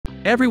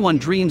Everyone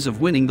dreams of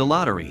winning the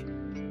lottery.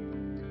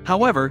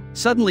 However,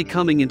 suddenly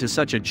coming into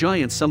such a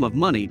giant sum of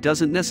money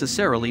doesn't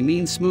necessarily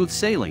mean smooth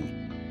sailing.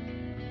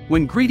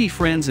 When greedy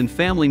friends and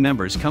family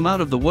members come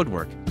out of the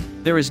woodwork,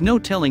 there is no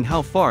telling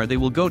how far they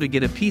will go to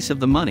get a piece of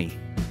the money.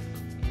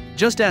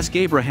 Just ask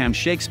Abraham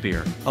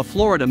Shakespeare, a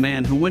Florida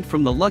man who went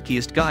from the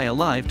luckiest guy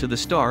alive to the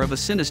star of a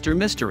sinister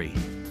mystery.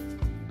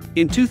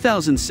 In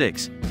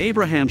 2006,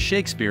 Abraham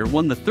Shakespeare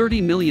won the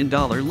 $30 million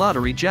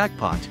lottery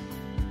jackpot.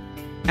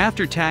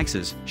 After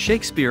taxes,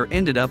 Shakespeare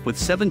ended up with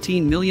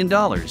 $17 million.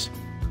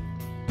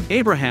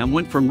 Abraham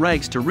went from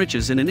rags to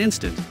riches in an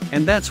instant,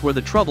 and that's where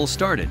the trouble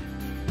started.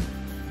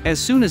 As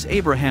soon as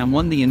Abraham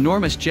won the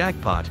enormous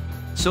jackpot,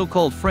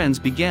 so-called friends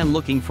began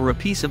looking for a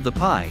piece of the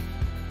pie.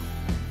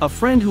 A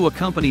friend who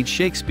accompanied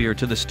Shakespeare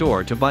to the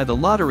store to buy the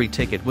lottery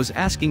ticket was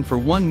asking for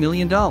 $1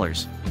 million.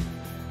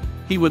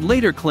 He would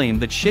later claim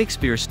that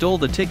Shakespeare stole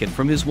the ticket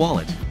from his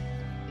wallet.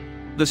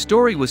 The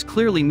story was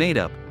clearly made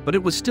up, but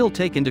it was still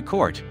taken to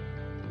court.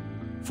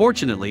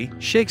 Fortunately,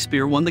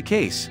 Shakespeare won the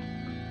case.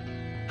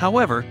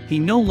 However, he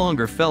no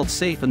longer felt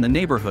safe in the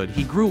neighborhood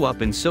he grew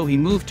up in, so he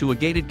moved to a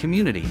gated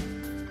community.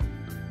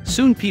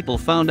 Soon people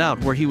found out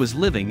where he was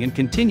living and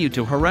continued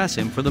to harass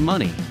him for the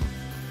money.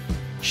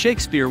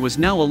 Shakespeare was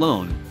now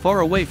alone,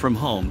 far away from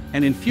home,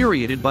 and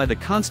infuriated by the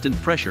constant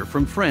pressure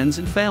from friends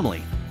and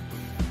family.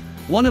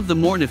 One of the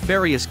more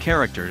nefarious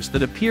characters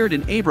that appeared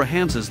in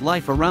Abraham's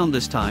life around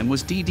this time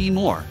was Dee-Dee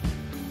Moore.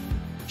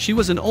 She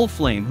was an old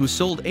flame who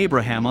sold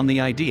Abraham on the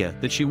idea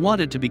that she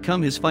wanted to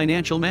become his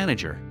financial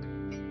manager.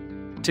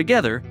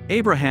 Together,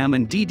 Abraham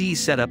and Dee-Dee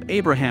set up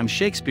Abraham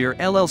Shakespeare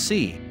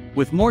LLC,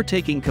 with Moore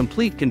taking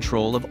complete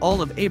control of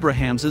all of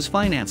Abraham's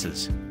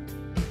finances.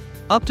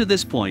 Up to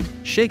this point,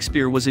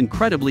 Shakespeare was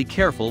incredibly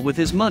careful with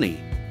his money.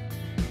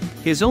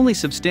 His only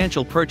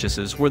substantial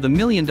purchases were the $1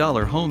 million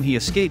home he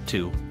escaped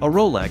to, a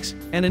Rolex,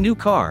 and a new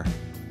car.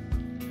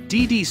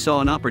 Dee-Dee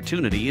saw an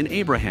opportunity in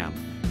Abraham.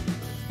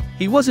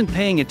 He wasn't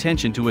paying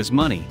attention to his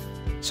money,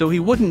 so he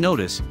wouldn't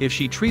notice if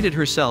she treated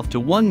herself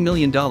to $1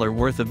 million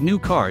worth of new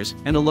cars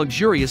and a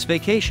luxurious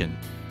vacation.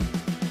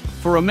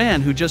 For a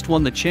man who just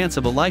won the chance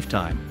of a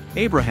lifetime,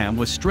 Abraham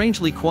was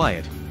strangely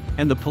quiet,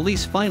 and the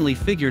police finally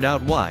figured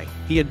out why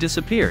he had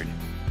disappeared.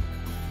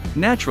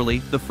 Naturally,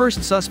 the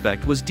first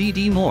suspect was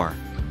Dee-Dee Moore.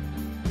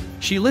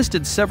 She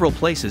listed several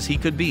places he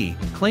could be,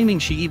 claiming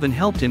she even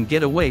helped him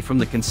get away from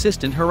the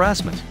consistent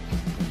harassment.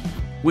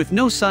 With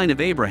no sign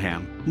of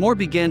Abraham, Moore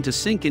began to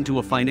sink into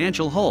a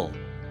financial hole.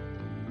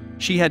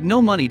 She had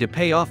no money to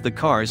pay off the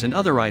cars and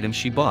other items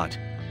she bought.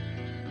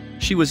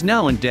 She was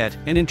now in debt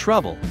and in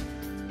trouble.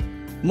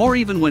 Moore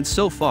even went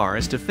so far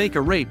as to fake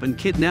a rape and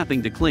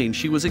kidnapping to claim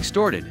she was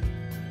extorted.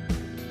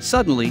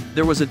 Suddenly,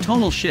 there was a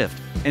tonal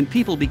shift, and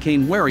people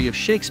became wary of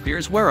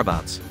Shakespeare's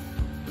whereabouts.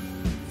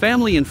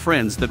 Family and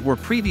friends that were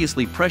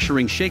previously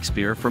pressuring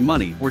Shakespeare for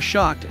money were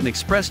shocked and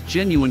expressed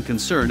genuine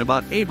concern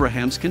about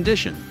Abraham's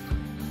condition.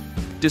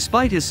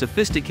 Despite his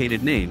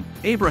sophisticated name,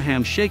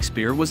 Abraham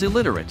Shakespeare was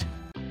illiterate.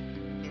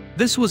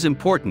 This was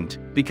important,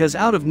 because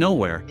out of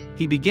nowhere,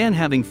 he began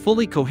having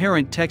fully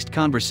coherent text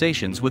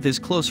conversations with his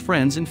close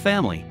friends and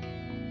family.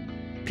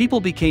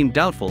 People became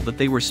doubtful that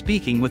they were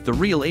speaking with the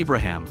real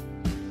Abraham.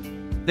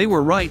 They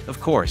were right, of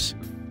course.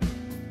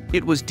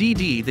 It was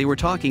Dee-Dee they were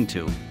talking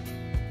to.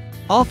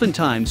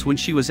 Oftentimes when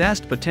she was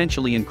asked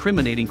potentially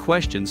incriminating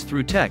questions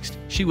through text,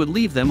 she would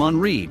leave them on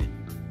read.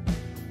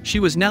 She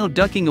was now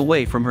ducking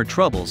away from her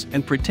troubles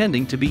and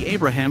pretending to be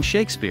Abraham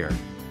Shakespeare.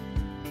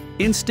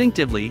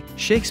 Instinctively,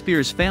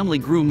 Shakespeare's family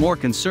grew more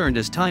concerned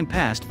as time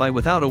passed by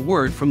without a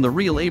word from the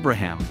real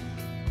Abraham.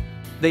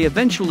 They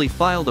eventually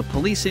filed a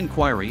police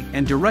inquiry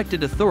and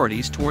directed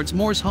authorities towards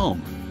Moore's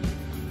home.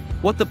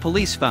 What the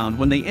police found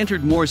when they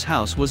entered Moore's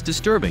house was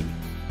disturbing.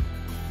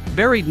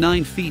 Buried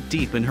 9 feet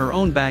deep in her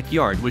own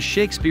backyard was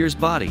Shakespeare's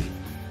body.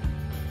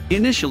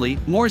 Initially,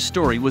 Moore's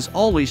story was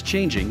always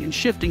changing and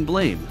shifting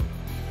blame.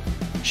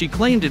 She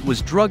claimed it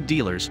was drug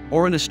dealers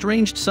or an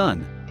estranged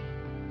son.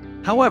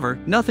 However,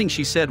 nothing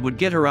she said would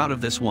get her out of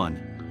this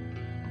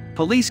one.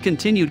 Police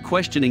continued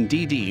questioning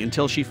Dee-Dee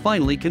until she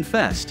finally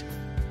confessed.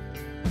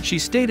 She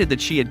stated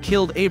that she had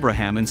killed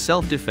Abraham in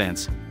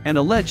self-defense and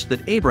alleged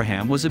that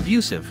Abraham was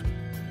abusive.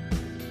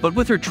 But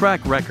with her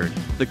track record,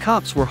 the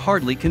cops were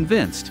hardly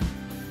convinced.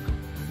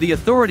 The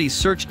authorities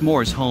searched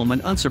Moore's home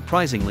and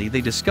unsurprisingly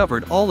they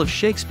discovered all of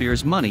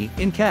Shakespeare's money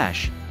in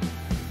cash.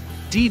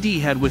 Dee-Dee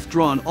had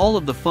withdrawn all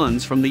of the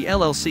funds from the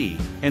LLC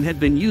and had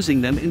been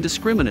using them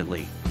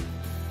indiscriminately.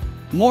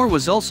 Moore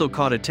was also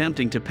caught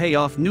attempting to pay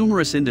off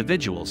numerous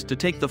individuals to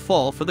take the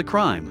fall for the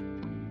crime.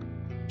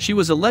 She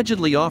was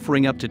allegedly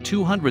offering up to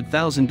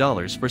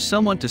 $200,000 for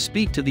someone to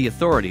speak to the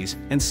authorities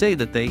and say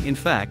that they, in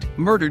fact,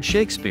 murdered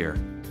Shakespeare.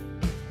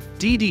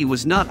 Dee-Dee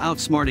was not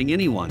outsmarting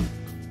anyone.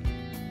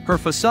 Her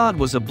facade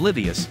was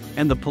oblivious,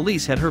 and the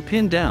police had her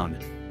pinned down.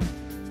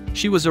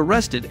 She was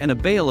arrested and a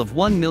bail of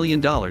 $1 million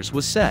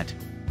was set.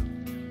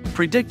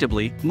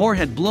 Predictably, Moore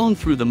had blown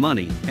through the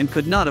money and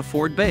could not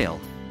afford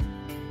bail.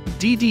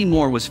 Dee-Dee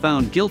Moore was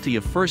found guilty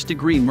of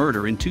first-degree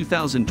murder in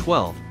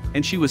 2012,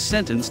 and she was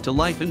sentenced to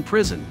life in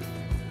prison.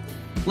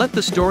 Let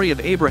the story of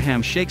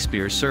Abraham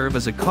Shakespeare serve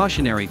as a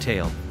cautionary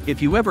tale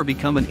if you ever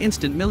become an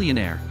instant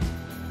millionaire.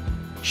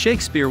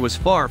 Shakespeare was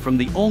far from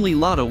the only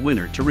lotto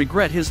winner to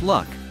regret his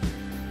luck.